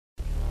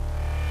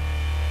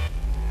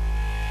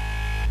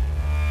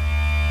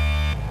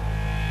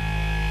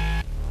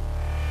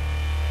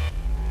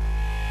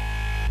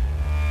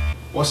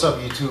What's up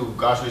YouTube,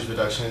 Godfrey's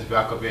Productions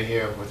back up in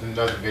here with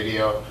another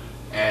video,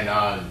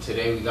 and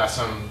today we got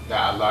something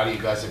that a lot of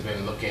you guys have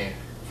been looking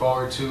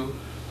forward to.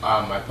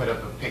 I put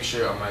up a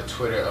picture on my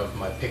Twitter of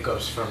my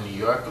pickups from New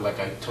York, like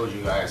I told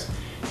you guys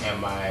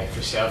in my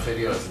for sale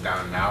video. It's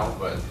down now,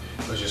 but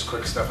it was just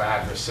quick stuff I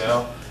had for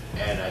sale,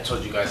 and I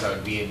told you guys I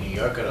would be in New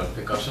York and I'll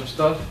pick up some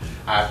stuff.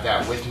 I have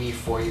that with me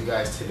for you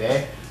guys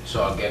today,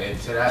 so I'll get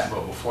into that.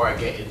 But before I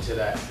get into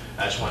that,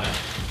 I just want to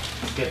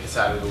get this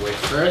out of the way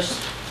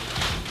first.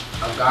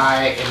 A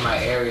guy in my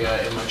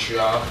area in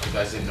Montreal, if you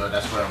guys didn't know,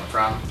 that's where I'm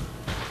from,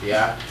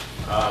 yeah,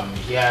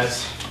 he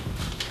has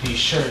these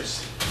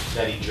shirts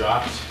that he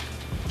dropped,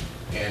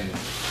 and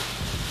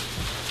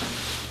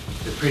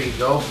they're pretty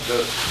dope.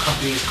 The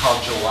company is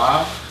called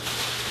Joir,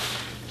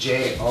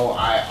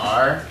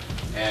 J-O-I-R,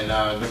 and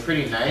they're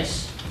pretty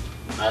nice.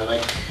 I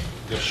like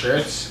the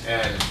shirts,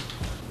 and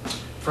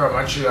for a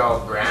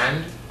Montreal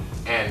brand,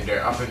 and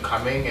they're up and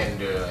coming,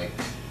 and they're like,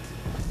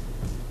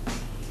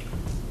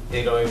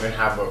 they don't even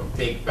have a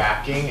big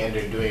backing, and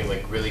they're doing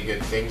like really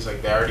good things.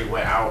 Like they already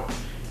went out,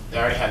 they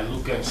already had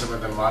Luca and some of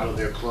them model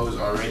their clothes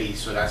already,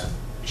 so that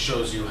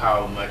shows you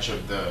how much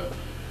of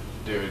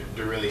they're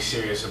really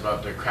serious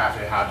about their craft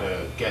and how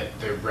to get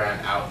their brand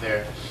out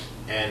there.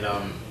 And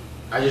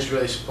I just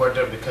really support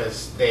them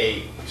because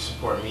they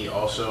support me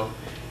also.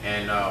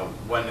 And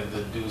one of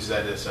the dudes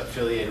that is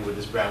affiliated with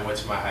this brand went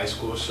to my high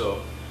school,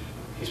 so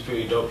he's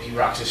pretty dope. He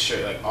rocks his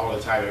shirt like all the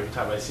time, every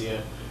time I see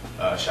him.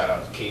 Shout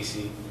out to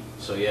Casey.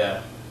 So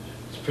yeah,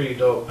 it's pretty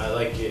dope. I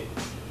like it.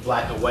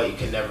 Black and white, you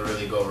can never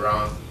really go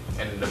wrong.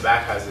 And the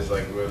back has this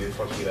like really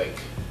funky, like,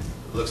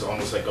 looks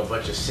almost like a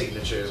bunch of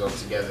signatures all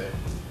together.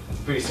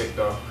 Pretty sick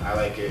though. I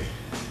like it.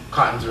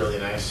 Cotton's really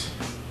nice.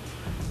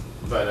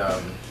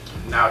 But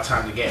now it's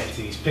time to get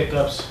into these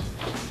pickups.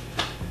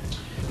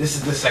 This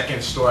is the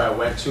second store I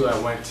went to. I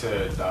went to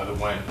the other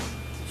one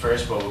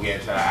first, but we'll get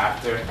into that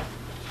after.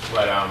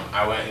 But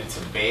I went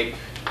into Bape.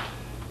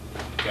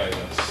 You guys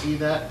gonna see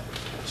that?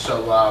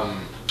 So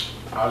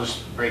I'll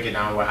just break it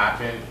down what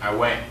happened. I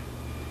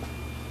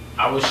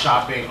was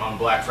shopping on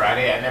Black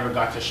Friday. I never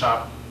got to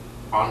shop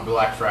on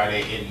Black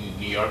Friday in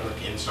New York,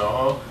 like in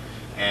Soho,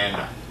 and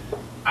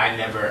I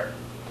never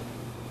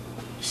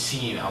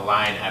seen a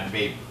line at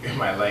Bape in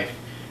my life.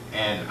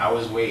 And I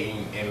was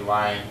waiting in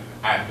line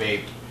at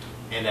Bape,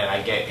 and then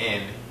I get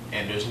in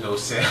and there's no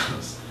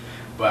sales.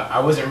 But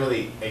I wasn't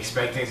really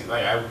expecting,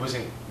 like I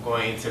wasn't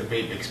going into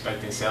Bape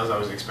expecting sales. I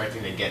was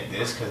expecting to get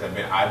this because I've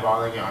been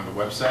eyeballing it on the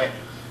website.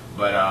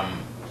 But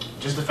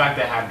just the fact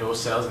that I had no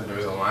sales and there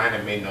was a line,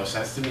 it made no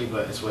sense to me,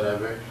 but it's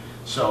whatever.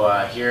 So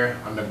here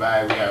on the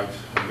bag we have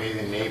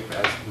Bathing Nape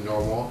as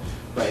normal,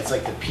 but it's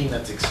like the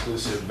Peanuts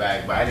exclusive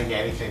bag, but I didn't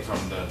get anything from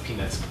the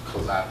Peanuts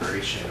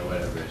collaboration or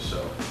whatever,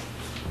 so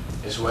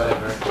it's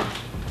whatever.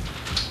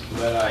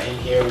 But in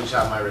here we just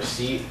have my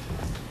receipt.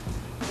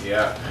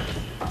 Yeah,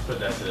 put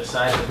that to the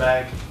side of the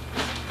bag.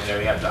 And then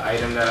we have the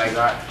item that I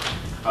got.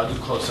 I'll do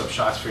close-up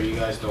shots for you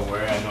guys, don't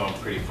worry. I know I'm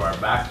pretty far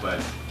back,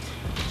 but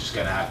just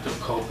gonna have to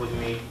cope with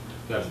me.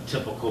 We have the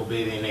typical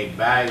Bathing Nape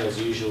bag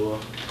as usual.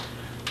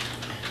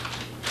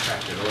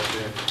 Crack it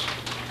open.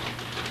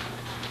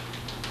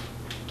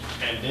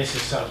 And this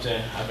is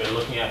something I've been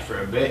looking at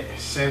for a bit.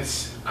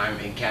 Since I'm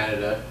in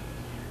Canada,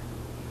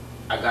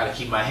 I gotta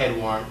keep my head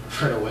warm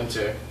for the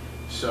winter.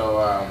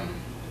 So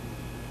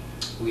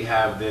we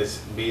have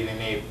this Bathing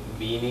Nape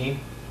beanie,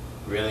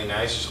 really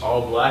nice, just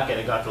all black, and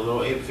it got the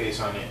little ape face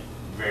on it.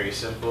 Very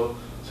simple.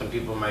 Some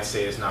people might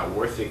say it's not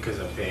worth it because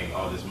I'm paying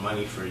all this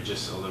money for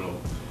just a little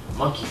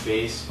monkey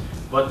face,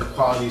 but the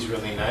quality is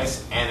really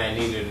nice, and I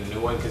needed a new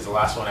one because the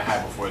last one I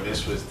had before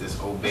this was this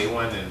Bape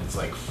one, and it's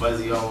like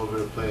fuzzy all over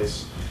the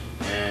place.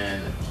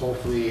 And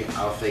hopefully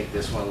I'll think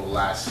this one will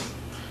last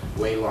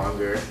way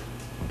longer,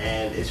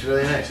 and it's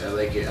really nice. I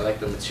like it. I like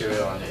the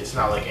material on it. It's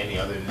not like any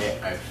other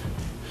knit I've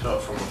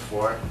felt from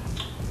before.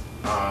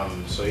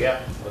 So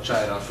yeah, I'll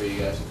try it on for you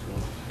guys.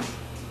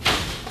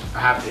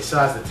 It still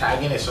has the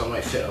tag in it, so it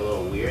might fit a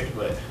little weird,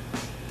 but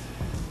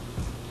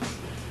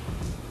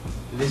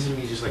this is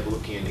me just like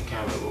looking in the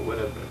camera, but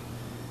whatever.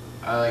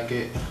 I like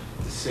it.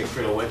 It's sick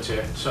for the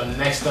winter. So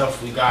next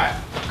stuff we got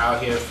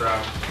out here from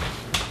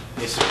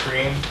is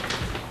Supreme.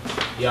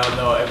 Y'all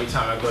know every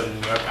time I go to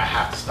New York, I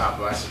have to stop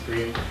by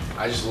Supreme.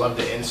 I just love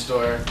the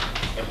in-store.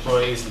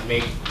 Employees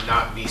may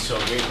not be so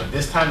great, but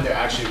this time they're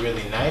actually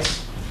really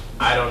nice.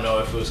 I don't know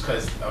if it was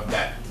because of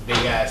that big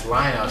ass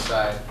line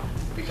outside,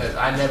 because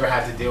I never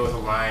had to deal with a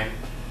line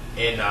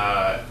in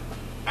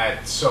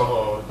at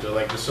Soho,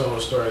 the Soho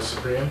store at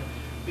Supreme,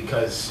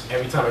 because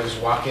every time I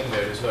just walk in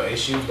there's no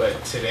issue.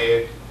 But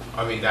today,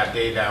 I mean that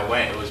day that I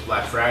went, it was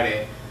Black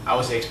Friday. I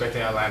wasn't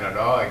expecting a line at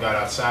all. I got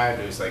outside,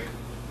 there was like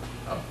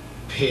a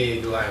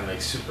big line,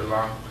 like super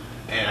long,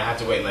 and I had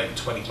to wait like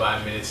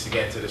 25 minutes to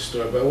get into the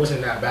store, but it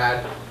wasn't that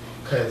bad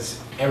because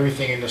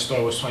everything in the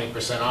store was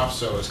 20% off,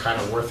 so it was kind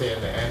of worth it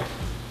in the end.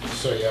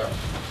 So yeah.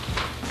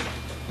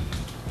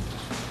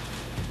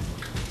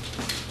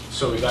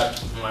 So we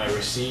got my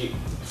receipt,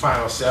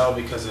 final sale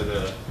because of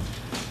the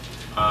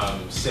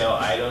sale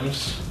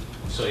items.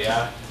 So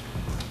yeah,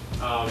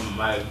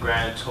 My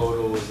grand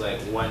total was like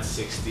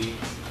 160.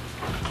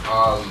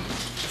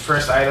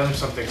 First item,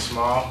 something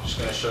small. Just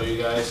gonna show you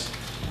guys.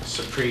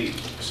 Supreme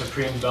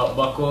belt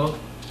buckle.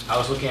 I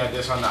was looking at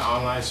this on the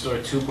online store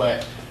too,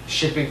 but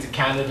shipping to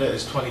Canada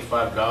is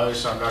 $25,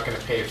 so I'm not gonna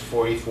pay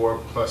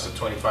 $44 plus a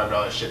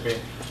 $25 shipping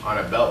on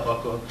a belt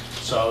buckle.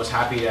 So I was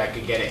happy that I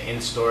could get it in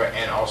store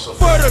and also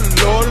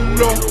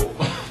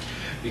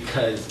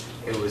because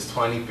it was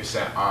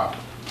 20% off.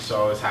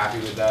 So I was happy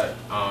with that.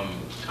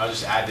 I'll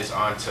just add this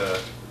on to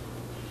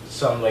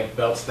some like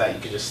belts that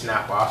you can just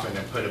snap off and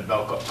then put a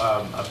belt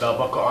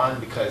buckle on,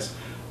 because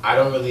I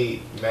don't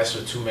really mess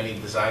with too many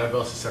designer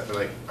belts except for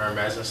like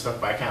Hermes and stuff,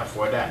 but I can't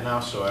afford that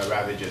now, so I'd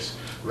rather just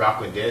rock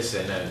with this,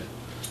 and then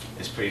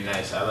it's pretty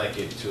nice. I like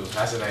it too. It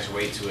has a nice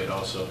weight to it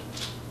also.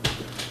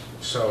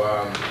 So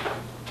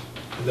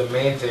the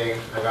main thing,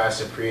 I got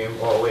Supreme.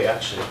 Oh wait,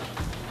 actually,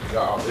 I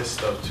got all this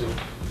stuff too.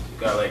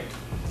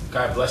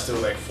 Got blessed it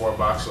with like 4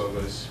 box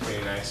logos.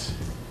 Pretty nice.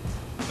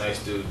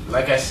 Nice dude.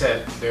 Like I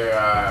said, their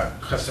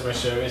customer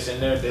service in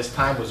there this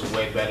time was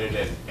way better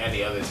than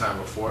any other time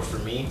before for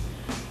me.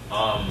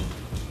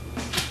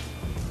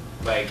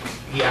 Like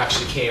he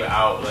actually came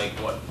out, like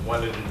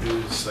one of the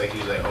dudes, like he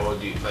was like, oh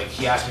dude, like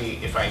he asked me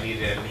if I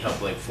needed any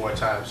help like 4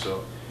 times,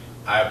 so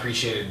I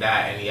appreciated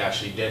that, and he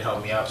actually did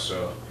help me out.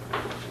 So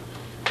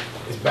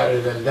it's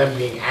better than them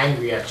being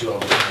angry at you all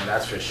the time,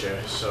 that's for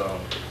sure. So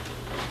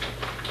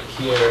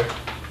here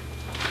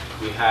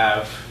we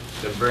have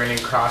the Burning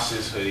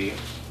Crosses hoodie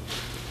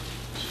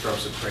from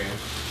Supreme.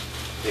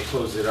 They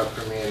closed it up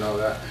for me and all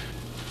that.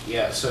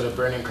 Yeah, so the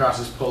Burning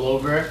Crosses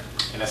pullover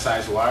in a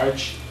size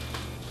large.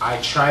 I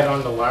tried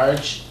on the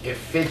large. It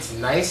fits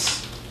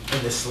nice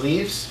in the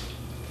sleeves,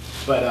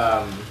 but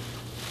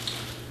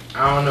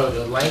I don't know,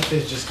 the length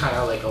is just kind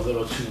of like a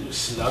little too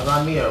snug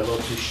on me, or a little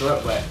too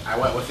short, but I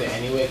went with it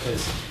anyway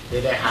because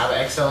they didn't have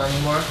XL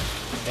anymore.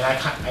 And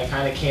I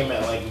kind of came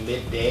at like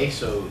midday,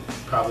 so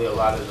probably a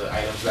lot of the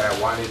items that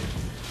I wanted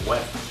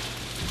went,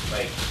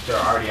 like they're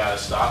already out of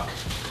stock.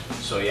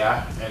 So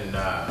yeah, and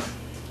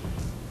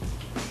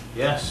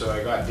yeah, so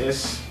I got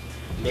this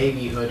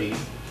navy hoodie,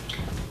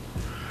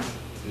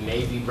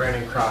 navy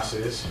Burning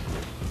Crosses,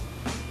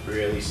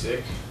 really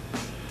sick.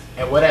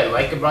 And what I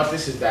like about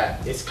this is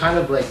that it's kind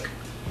of like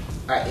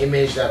an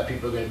image that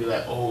people are gonna be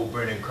like, oh,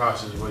 Burning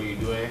Crosses, what are you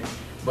doing?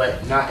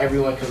 But not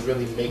everyone can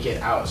really make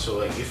it out. So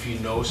like if you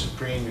know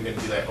Supreme, you're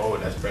gonna be like, oh,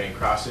 that's Burning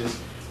Crosses,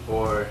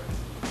 or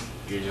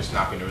you're just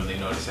not gonna really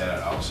notice that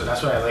at all. So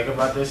that's what I like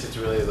about this. It's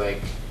really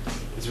like,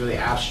 it's really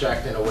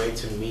abstract in a way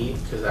to me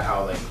because of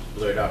how like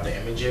blurred out the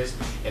image is.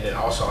 And then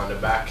also on the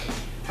back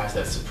has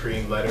that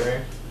Supreme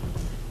lettering,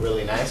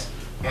 really nice.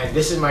 And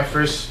this is my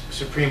first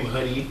Supreme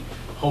hoodie.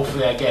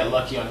 Hopefully I get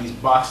lucky on these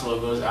box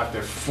logos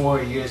after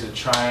 4 years of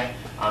trying.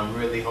 I'm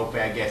really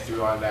hoping I get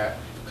through on that,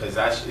 because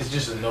it's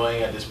just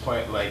annoying at this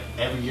point. Like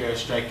every year I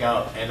strike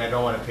out and I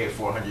don't want to pay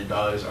 $400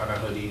 on a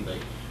hoodie.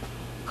 Like,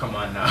 come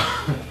on now.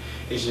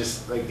 It's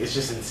just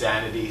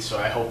insanity. So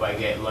I hope I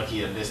get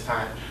lucky at this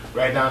time.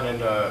 Write down in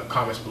the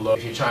comments below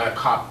if you're trying to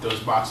cop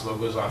those box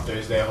logos on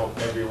Thursday. I hope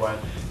everyone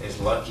is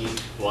lucky.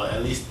 Well,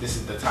 at least this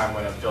is the time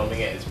when I'm filming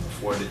it. It's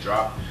before the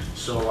drop.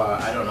 So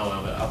I don't know when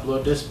I'm gonna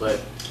upload this,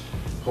 but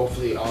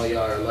hopefully all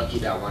y'all are lucky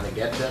that want to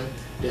get them.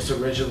 This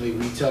originally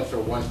retailed for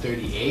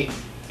 $138,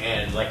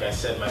 and like I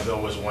said, my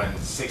bill was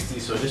 $160.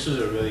 So this was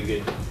a really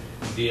good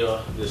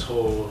deal. These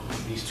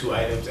 2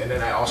 items, and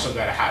then I also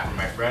got a hat from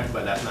my friend,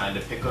 but that's not in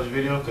the pickups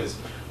video because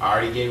I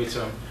already gave it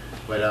to him.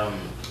 But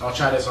I'll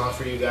try this on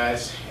for you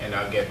guys, and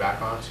I'll get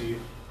back on to you.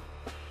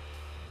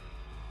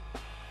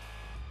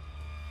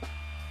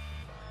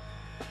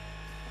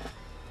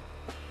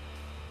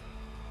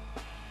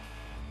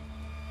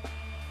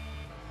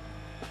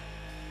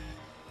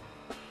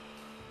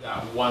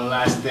 Got one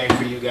last thing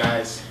for you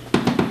guys.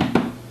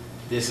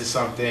 This is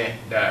something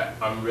that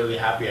I'm really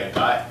happy I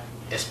got,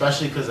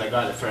 especially because I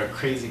got it for a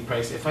crazy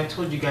price. If I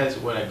told you guys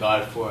what I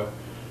got it for,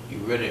 you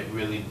wouldn't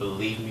really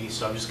believe me.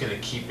 So I'm just gonna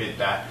keep it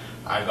that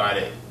I got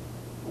it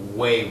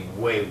way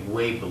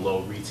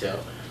below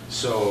retail.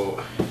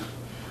 So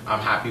I'm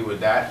happy with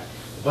that.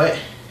 But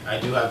I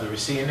do have the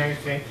receipt and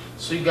everything,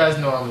 so you guys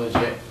know I'm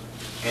legit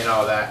and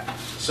all that.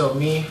 So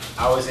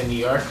I was in New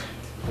York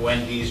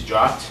when these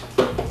dropped.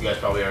 You guys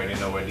probably already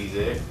know where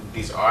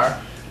these are.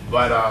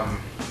 But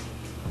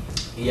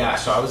yeah,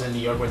 so I was in New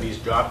York when these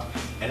dropped,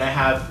 and I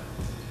have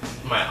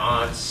my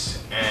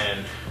aunts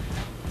and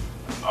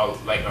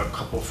like a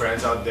couple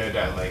friends out there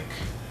that like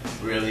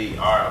really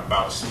are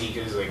about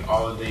sneakers. Like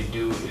all they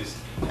do is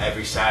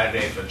every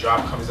Saturday if a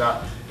drop comes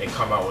out, they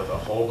come out with a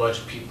whole bunch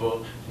of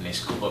people and they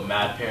scoop up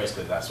mad pairs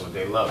because that's what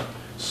they love.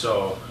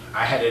 So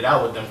I headed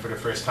out with them for the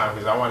first time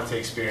because I wanted to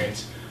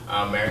experience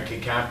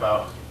American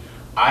campout.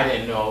 I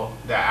didn't know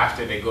that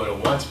after they go to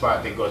one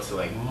spot, they go to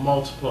like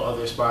multiple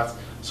other spots.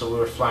 So we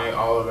were flying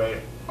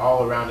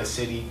all around the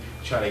city,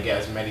 trying to get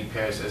as many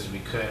pairs as we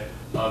could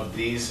of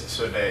these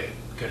so they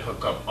could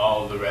hook up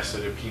all the rest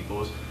of the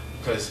people's,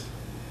 because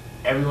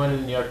everyone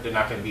in New York, they're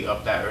not going to be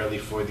up that early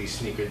for these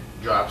sneaker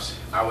drops.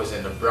 I was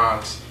in the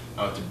Bronx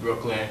I went to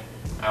Brooklyn,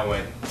 I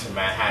went to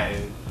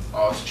Manhattan,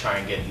 all to try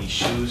and get these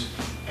shoes.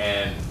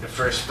 And the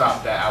first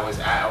stop that I was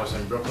at, I was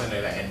in Brooklyn,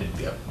 and I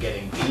ended up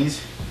getting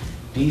these.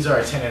 These are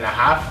a 10 and a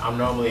half. I'm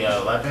normally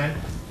a 11,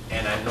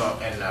 and I know,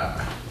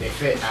 and they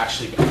fit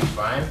actually pretty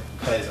fine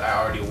because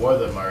I already wore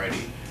them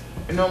already.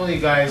 And normally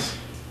you guys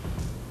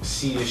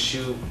see a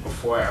shoe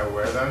before I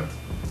wear them.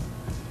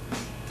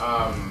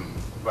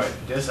 But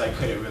this, I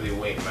couldn't really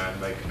wait, man.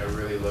 Like, I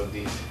really love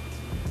these.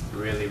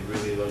 Really,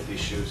 really love these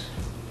shoes.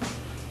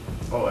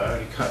 Oh, I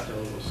already cut the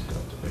little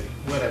scuff already.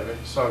 Whatever,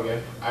 it's all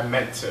good.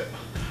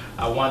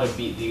 I want to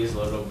beat these a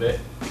little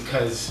bit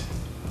because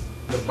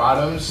the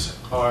bottoms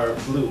are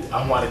blue.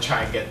 I want to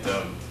try and get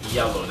them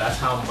yellow. That's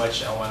how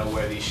much I want to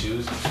wear these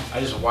shoes. I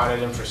just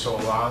wanted them for so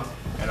long,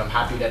 and I'm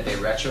happy that they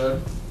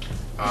retroed.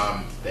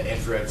 The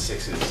infrared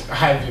 6s. I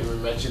haven't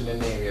even mentioned the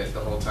name yet the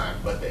whole time,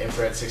 but the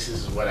infrared 6s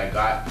is what I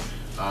got.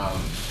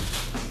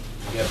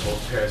 Get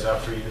both pairs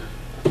up for you.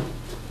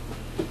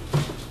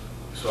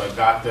 So I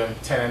got them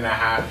 10 and a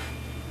half,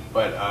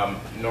 but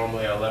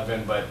normally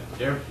 11, but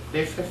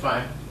they fit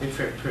fine. They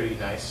fit pretty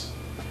nice.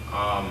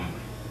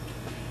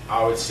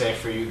 I would say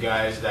for you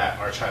guys that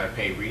are trying to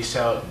pay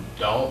resale,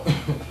 don't,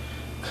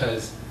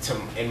 because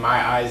in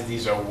my eyes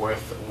these are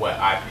worth what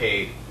I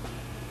paid,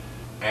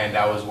 and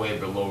that was way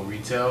below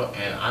retail.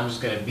 And I'm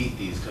just gonna beat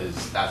these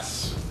because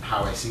that's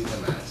how I see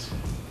them as,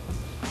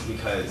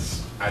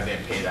 because I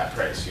didn't pay that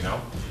price, you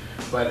know.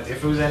 But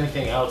if it was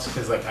anything else,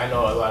 because like I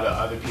know a lot of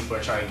other people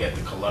are trying to get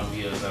the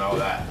Columbias and all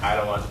that. I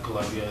don't want the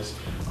Columbias.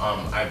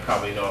 I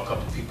probably know a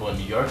couple people in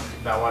New York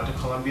that want the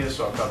Columbias,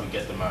 so I'll probably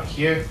get them out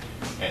here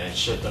and then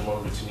ship them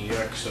over to New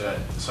York so that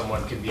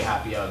someone can be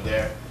happy out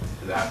there,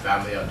 because I have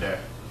family out there.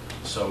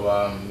 So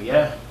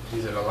yeah,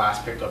 these are the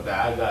last pickup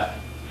that I got.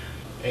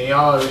 And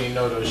y'all already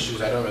know those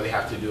shoes. I don't really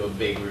have to do a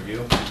big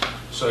review.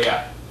 So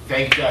yeah,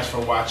 thank you guys for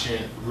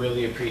watching.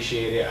 Really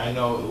appreciate it. I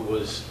know it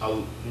was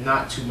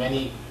not too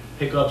many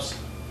pickups,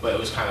 but it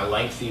was kind of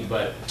lengthy.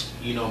 But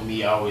you know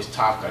me, I always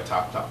talk. I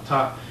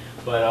talk.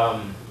 But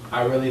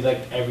I really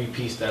liked every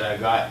piece that I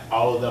got.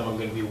 All of them I'm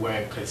gonna be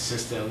wearing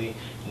consistently.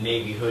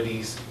 Navy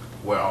hoodies,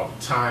 wear all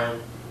the time.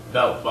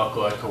 Belt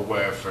buckle I could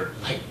wear for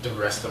like the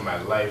rest of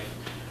my life.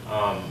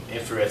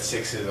 Infrared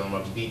 6s I'm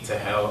gonna beat to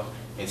hell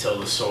until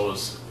the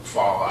soles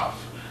fall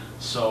off.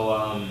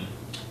 So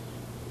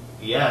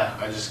yeah,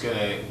 I'm just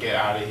gonna get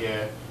out of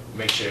here.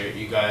 Make sure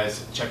you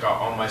guys check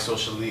out all my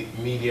social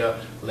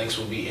media. Links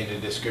will be in the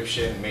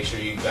description. Make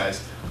sure you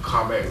guys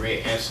comment,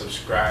 rate, and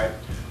subscribe.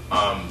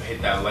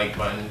 Hit that like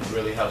button. It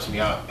really helps me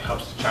out. It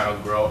helps the channel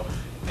grow.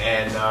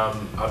 And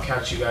I'll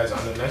catch you guys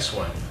on the next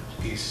one.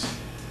 Peace.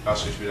 I'll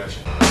switch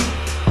production.